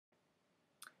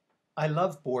I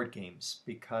love board games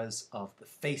because of the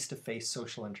face-to-face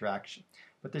social interaction.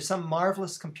 But there's some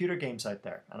marvelous computer games out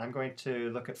there, and I'm going to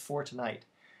look at four tonight.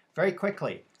 Very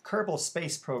quickly, Kerbal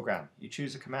Space Program. You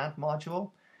choose a command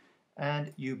module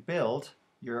and you build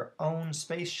your own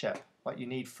spaceship. What you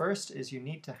need first is you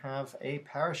need to have a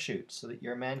parachute so that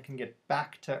your men can get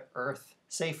back to Earth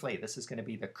safely. This is going to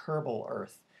be the Kerbal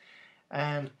Earth.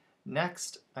 And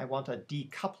next, I want a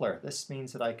decoupler. This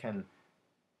means that I can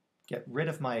get rid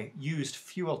of my used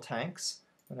fuel tanks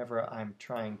whenever I'm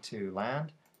trying to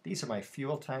land. These are my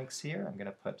fuel tanks here. I'm going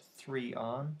to put 3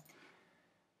 on.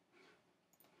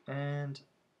 And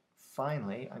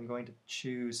finally, I'm going to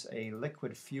choose a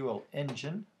liquid fuel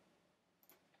engine.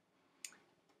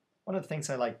 One of the things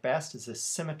I like best is this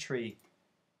symmetry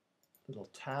little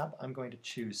tab. I'm going to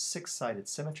choose 6-sided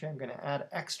symmetry. I'm going to add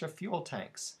extra fuel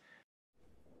tanks.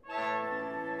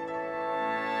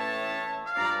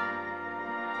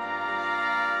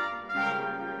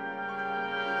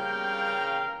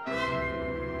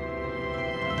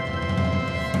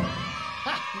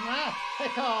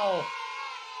 Pickle!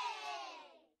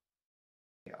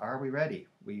 Are we ready?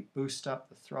 We boost up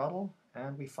the throttle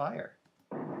and we fire.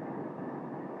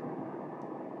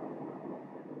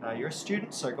 Now your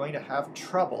students are going to have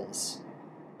troubles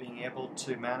being able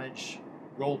to manage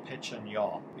roll, pitch, and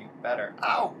yaw. Be better.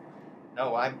 Ow!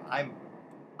 No, I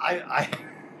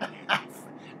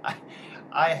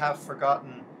I have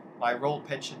forgotten my roll,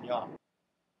 pitch, and yaw.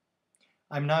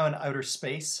 I'm now in outer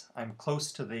space. I'm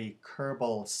close to the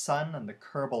Kerbal Sun and the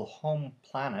Kerbal home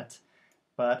planet,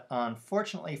 but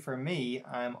unfortunately for me,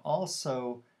 I'm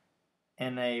also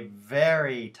in a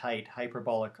very tight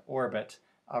hyperbolic orbit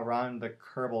around the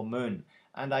Kerbal Moon,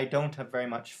 and I don't have very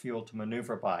much fuel to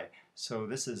maneuver by. So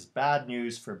this is bad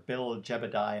news for Bill,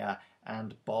 Jebediah,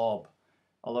 and Bob.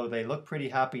 Although they look pretty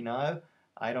happy now,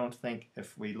 I don't think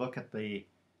if we look at the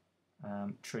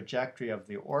trajectory of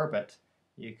the orbit,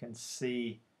 you can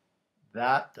see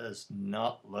that does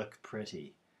not look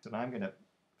pretty. So now I'm going to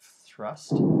thrust.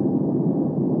 There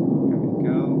we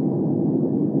go.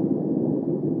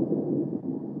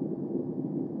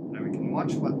 Now we can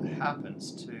watch what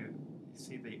happens to, you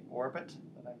see the orbit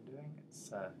that I'm doing?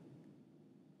 It's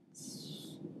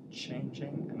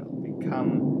changing and it'll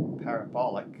become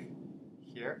parabolic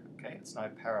here. Okay, it's now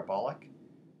parabolic.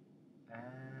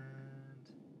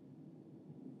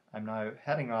 I'm now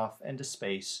heading off into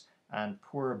space, and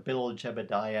poor Bill,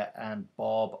 Jebediah, and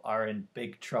Bob are in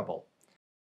big trouble.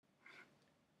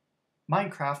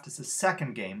 Minecraft is the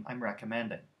second game I'm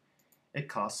recommending. It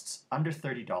costs under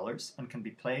 $30 and can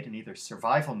be played in either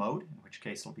survival mode, in which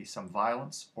case there'll be some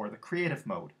violence, or the creative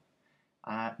mode.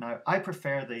 Now, I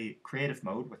prefer the creative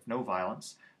mode with no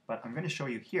violence, but I'm going to show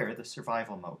you here the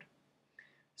survival mode.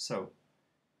 So,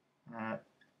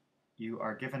 you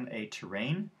are given a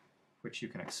terrain which you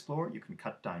can explore. You can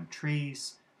cut down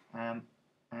trees,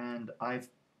 and I've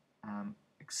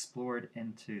explored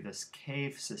into this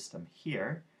cave system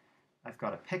here. I've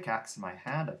got a pickaxe in my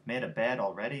hand. I've made a bed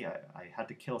already. I had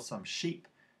to kill some sheep.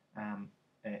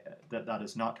 That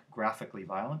is not graphically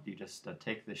violent. You just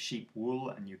take the sheep wool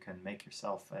and you can make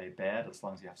yourself a bed as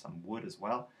long as you have some wood as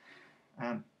well.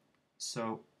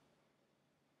 So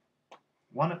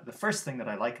the first thing that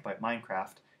I like about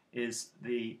Minecraft is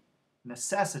the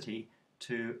necessity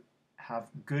to have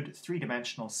good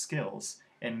three-dimensional skills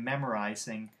in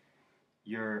memorizing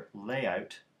your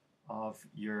layout of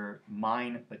your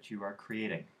mine that you are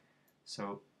creating.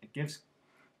 So it gives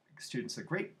students a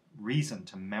great reason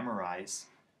to memorize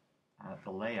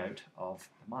the layout of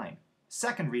the mine.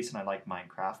 Second reason I like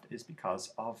Minecraft is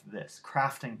because of this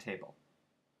crafting table.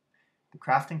 The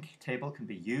crafting table can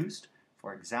be used,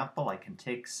 for example, I can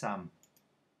take some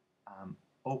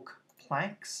oak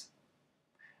planks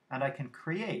and I can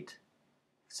create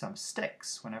some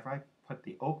sticks. Whenever I put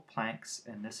the oak planks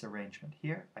in this arrangement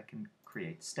here, I can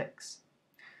create sticks.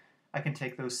 I can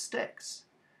take those sticks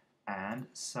and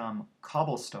some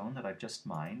cobblestone that I've just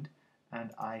mined,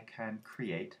 and I can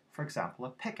create, for example, a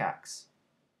pickaxe.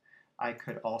 I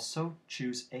could also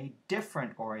choose a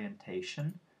different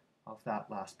orientation of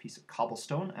that last piece of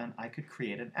cobblestone, and I could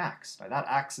create an axe. Now that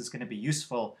axe is going to be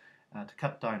useful to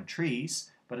cut down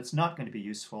trees, but it's not going to be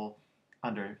useful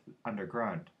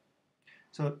underground.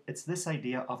 So it's this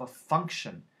idea of a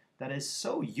function that is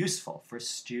so useful for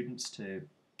students to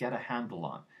get a handle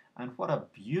on, and what a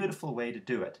beautiful way to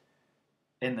do it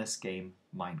in this game,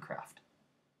 Minecraft.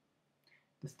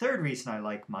 The third reason I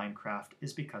like Minecraft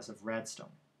is because of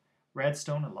redstone.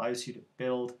 Redstone allows you to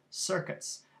build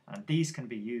circuits, and these can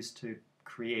be used to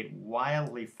create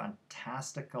wildly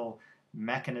fantastical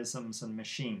mechanisms and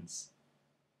machines.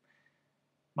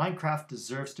 Minecraft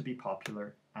deserves to be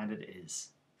popular, and it is.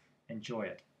 Enjoy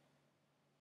it.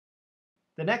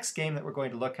 The next game that we're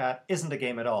going to look at isn't a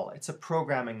game at all. It's a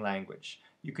programming language.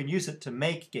 You can use it to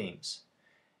make games.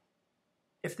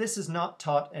 If this is not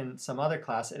taught in some other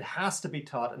class, it has to be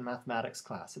taught in mathematics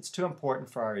class. It's too important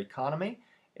for our economy,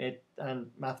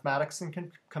 and mathematics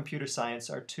and computer science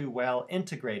are too well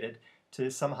integrated to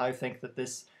somehow think that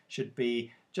this should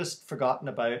be just forgotten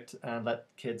about and let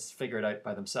kids figure it out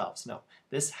by themselves. No,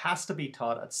 this has to be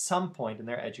taught at some point in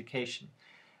their education.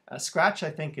 Scratch,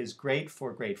 I think, is great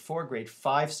for grade 4, grade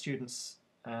 5 students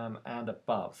and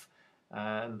above.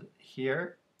 And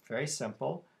here, very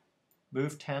simple,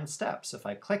 move 10 steps. If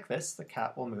I click this, the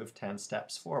cat will move 10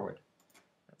 steps forward.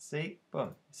 Let's see,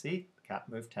 boom, see, the cat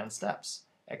moved 10 steps.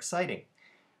 Exciting.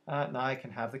 Now I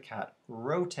can have the cat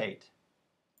rotate.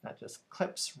 That just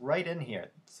clips right in here.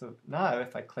 So now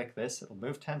if I click this, it'll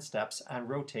move 10 steps and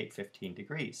rotate 15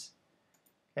 degrees.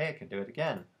 Okay, I can do it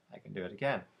again. I can do it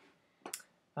again.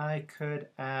 I could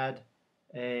add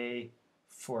a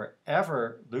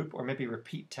forever loop or maybe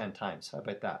repeat 10 times. How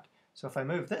about that? So if I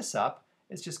move this up,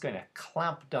 it's just going to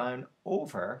clamp down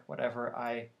over whatever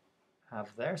I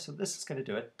have there. So this is going to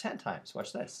do it 10 times.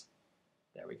 Watch this.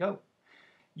 There we go.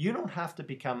 You don't have to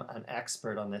become an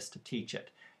expert on this to teach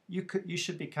it. You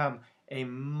should become a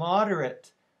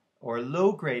moderate or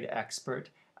low-grade expert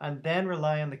and then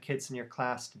rely on the kids in your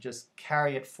class to just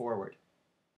carry it forward.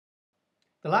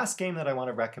 The last game that I want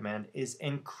to recommend is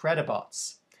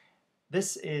Incredibots.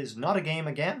 This is not a game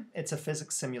again, it's a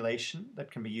physics simulation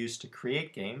that can be used to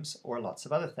create games or lots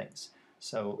of other things.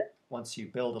 So once you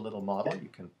build a little model, you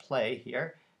can play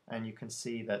here and you can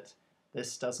see that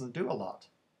this doesn't do a lot.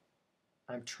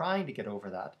 I'm trying to get over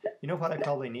that. You know what I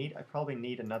probably need? I probably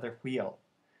need another wheel.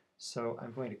 So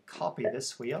I'm going to copy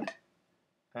this wheel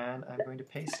and I'm going to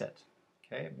paste it.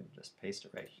 Okay, I'm going to just paste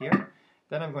it right here.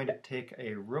 Then I'm going to take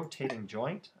a rotating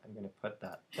joint. I'm going to put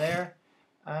that there.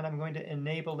 And I'm going to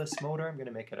enable this motor. I'm going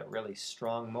to make it a really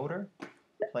strong motor.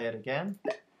 Play it again.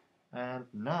 And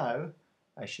now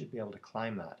I should be able to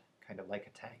climb that, kind of like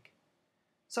a tank.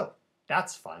 So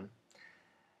that's fun.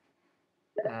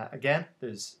 Again,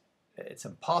 it's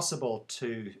impossible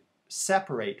to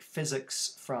separate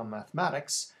physics from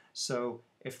mathematics. So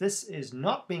if this is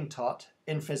not being taught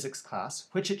in physics class,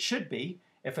 which it should be,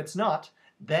 if it's not,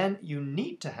 then you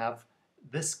need to have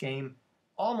this game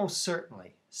almost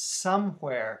certainly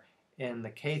somewhere in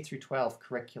the K through 12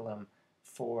 curriculum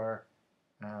for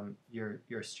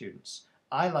your students.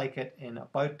 I like it in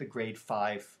about the grade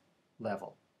 5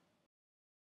 level.